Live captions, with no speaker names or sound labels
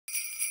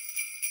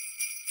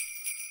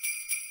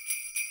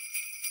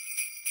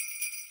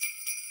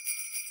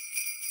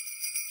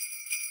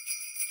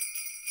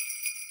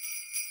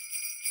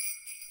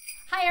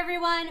Hi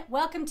everyone,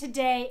 welcome to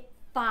day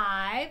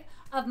 5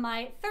 of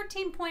my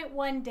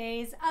 13.1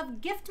 days of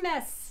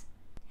Giftmas.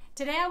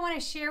 Today I want to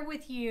share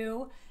with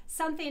you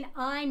something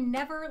I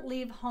never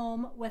leave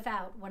home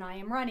without when I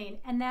am running,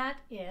 and that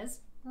is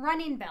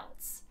running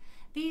belts.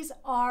 These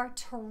are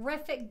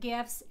terrific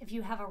gifts. If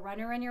you have a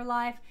runner in your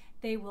life,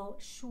 they will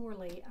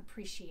surely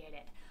appreciate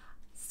it.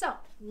 So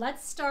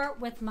let's start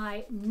with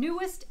my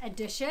newest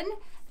addition.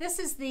 This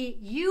is the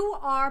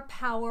UR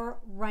Power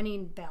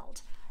running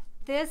belt.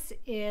 This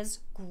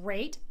is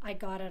great. I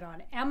got it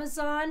on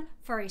Amazon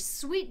for a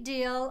sweet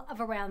deal of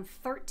around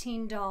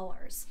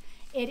 $13.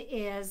 It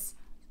is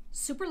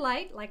super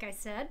light, like I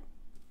said.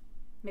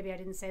 Maybe I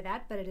didn't say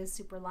that, but it is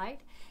super light.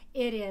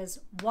 It is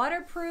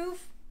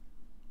waterproof,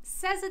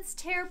 says it's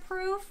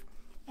tear-proof,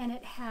 and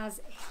it has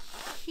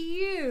a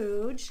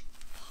huge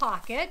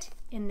pocket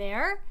in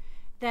there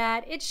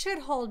that it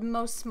should hold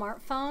most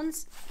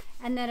smartphones.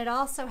 And then it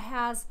also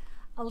has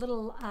a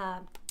little,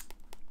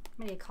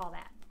 what do you call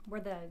that? Where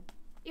the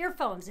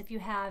earphones, if you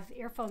have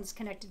earphones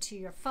connected to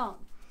your phone.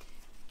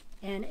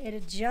 And it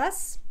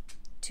adjusts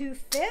to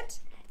fit,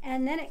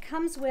 and then it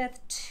comes with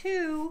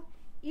 2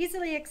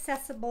 easily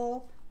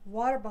accessible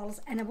water bottles.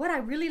 And what I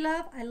really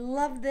love, I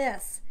love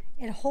this.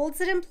 It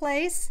holds it in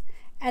place,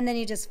 and then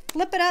you just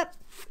flip it up,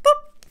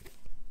 boop,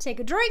 take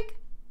a drink,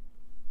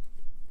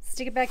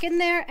 stick it back in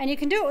there, and you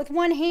can do it with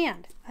one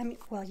hand. I mean,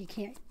 well, you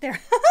can't there.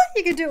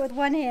 You can do it with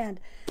one hand.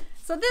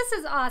 So this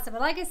is awesome.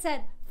 But like I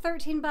said,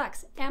 13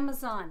 bucks,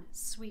 Amazon,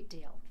 sweet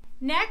deal.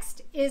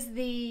 Next is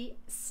the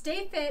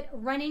StayFit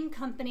Running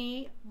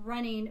Company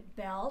running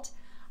belt.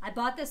 I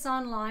bought this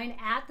online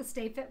at the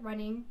StayFit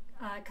Running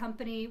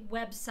Company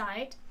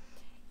website.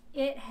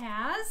 It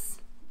has,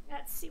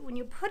 let's see, when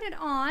you put it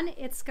on,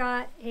 it's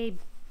got a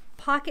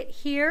pocket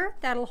here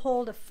that'll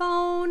hold a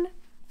phone.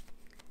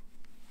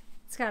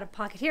 It's got a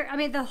pocket here. I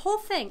mean, the whole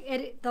thing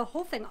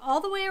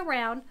all the way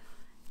around.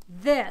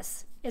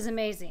 This is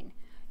amazing.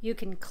 You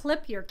can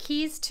clip your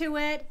keys to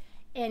it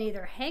and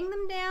either hang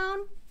them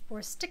down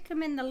or stick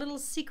them in the little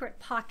secret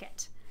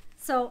pocket.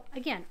 So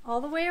again, all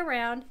the way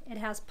around, it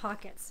has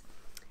pockets.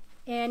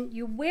 And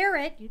you wear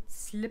it, you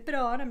slip it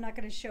on, I'm not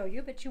going to show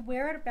you, but you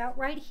wear it about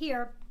right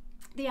here.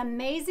 The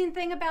amazing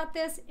thing about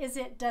this is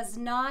it does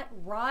not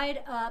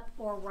ride up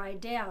or ride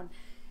down.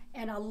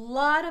 And a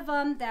lot of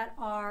them that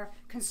are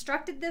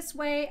constructed this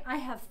way, I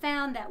have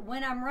found that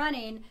when I'm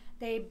running,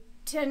 they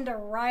tend to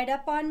ride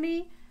up on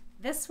me.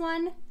 This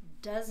one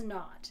does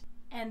not.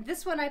 And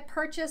this one I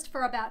purchased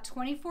for about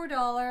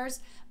 $24,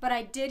 but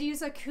I did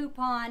use a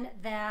coupon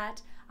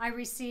that I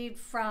received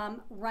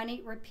from Run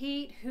Eat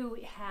Repeat, who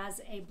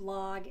has a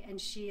blog, and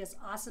she is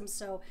awesome.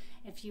 So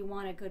if you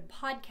want a good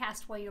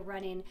podcast while you're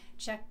running,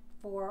 check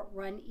for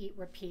Run Eat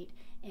Repeat,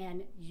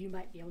 and you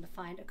might be able to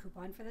find a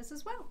coupon for this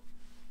as well.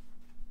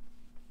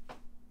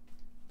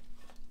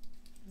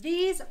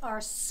 These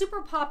are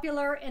super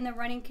popular in the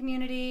running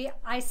community.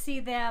 I see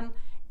them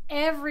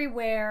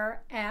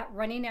everywhere at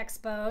running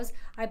expos.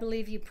 I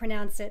believe you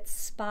pronounce it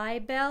Spy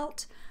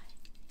Belt.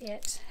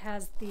 It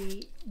has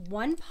the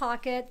one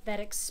pocket that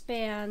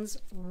expands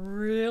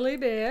really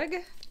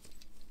big.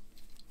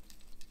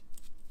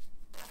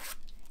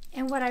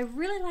 And what I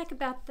really like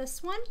about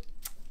this one,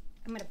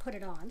 I'm going to put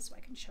it on so I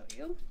can show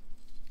you.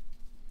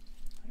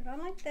 Put it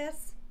on like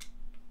this.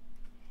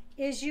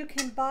 Is you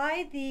can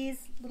buy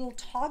these little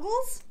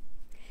toggles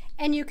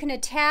and you can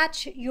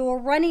attach your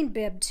running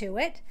bib to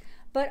it.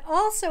 But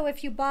also,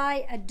 if you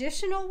buy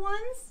additional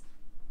ones,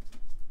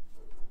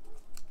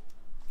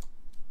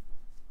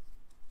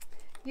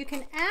 you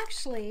can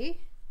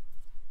actually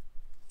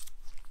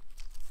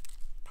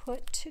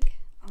put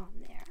on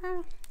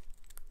there.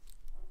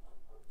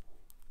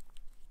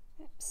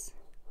 Oops.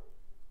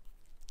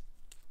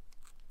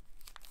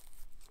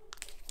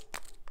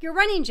 Your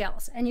running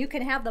gels, and you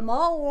can have them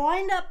all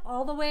lined up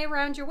all the way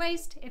around your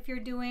waist if you're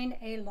doing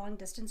a long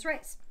distance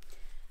race.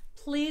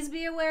 Please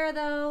be aware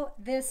though,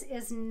 this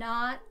is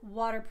not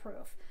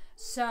waterproof.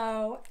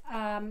 So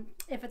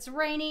if it's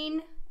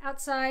raining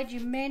outside,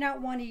 you may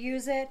not want to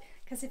use it,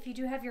 because if you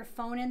do have your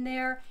phone in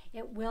there,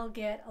 it will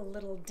get a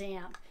little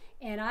damp.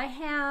 And I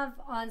have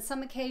on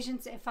some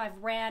occasions, if I've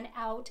ran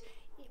out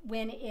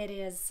when it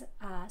is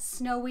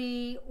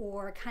snowy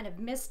or kind of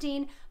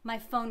misting, my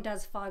phone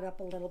does fog up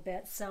a little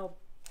bit, so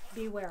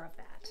beware of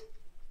that.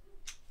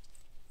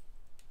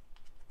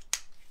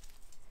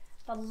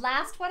 The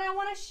last one I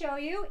want to show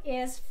you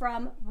is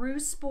from Rue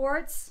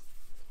Sports.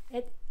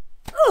 It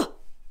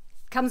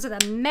comes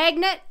with a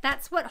magnet.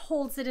 That's what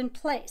holds it in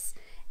place.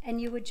 And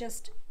you would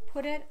just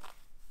put it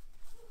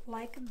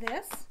like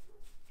this,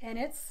 and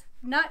it's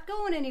not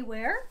going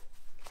anywhere.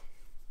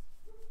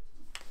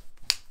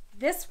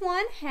 This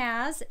one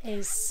has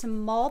a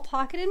small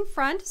pocket in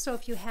front, so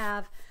if you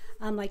have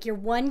like your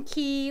one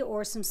key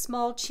or some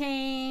small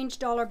change,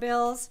 dollar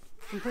bills,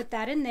 you can put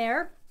that in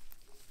there.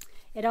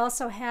 It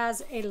also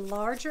has a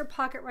larger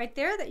pocket right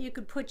there that you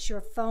could put your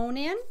phone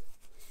in.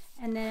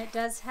 And then it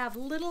does have a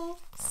little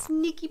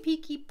sneaky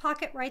peeky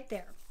pocket right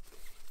there.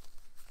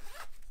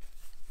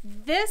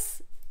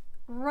 This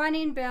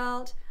running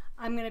belt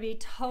I'm going to be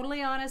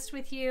totally honest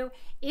with you.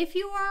 If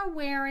you are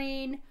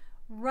wearing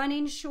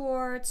running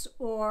shorts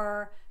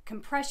or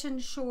compression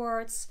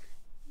shorts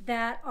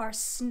that are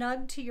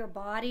snug to your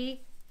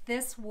body,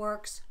 this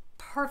works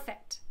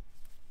perfect.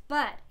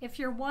 But if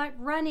you're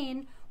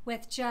running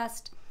with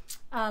just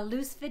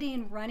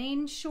loose-fitting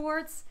running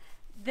shorts,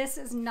 this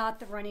is not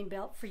the running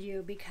belt for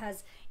you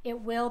because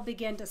it will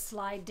begin to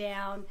slide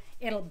down.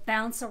 It'll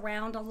bounce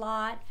around a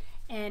lot,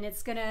 and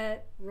it's gonna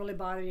really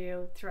bother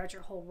you throughout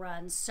your whole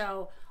run.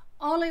 So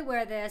only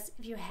wear this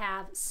if you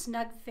have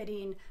snug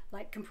fitting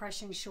like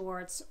compression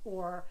shorts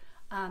or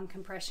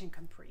compression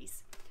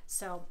capris.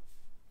 So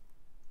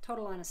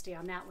total honesty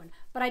on that one.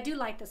 But I do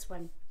like this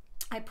one.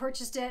 I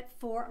purchased it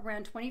for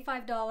around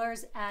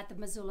 $25 at the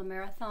Missoula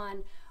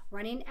Marathon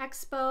Running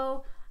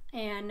Expo,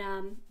 and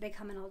they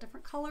come in all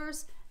different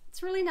colors.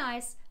 It's really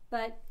nice,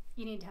 but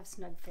you need to have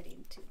snug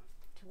fitting to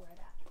wear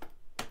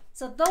that.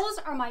 So those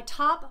are my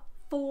top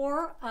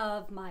 4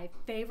 of my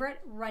favorite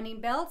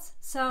running belts.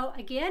 So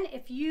again,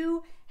 if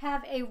you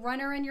have a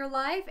runner in your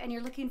life and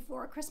you're looking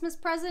for a Christmas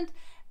present,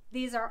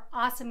 these are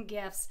awesome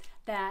gifts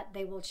that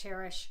they will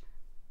cherish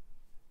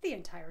the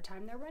entire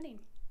time they're running.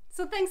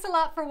 So thanks a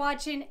lot for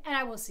watching, and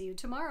I will see you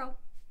tomorrow.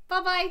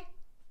 Bye-bye.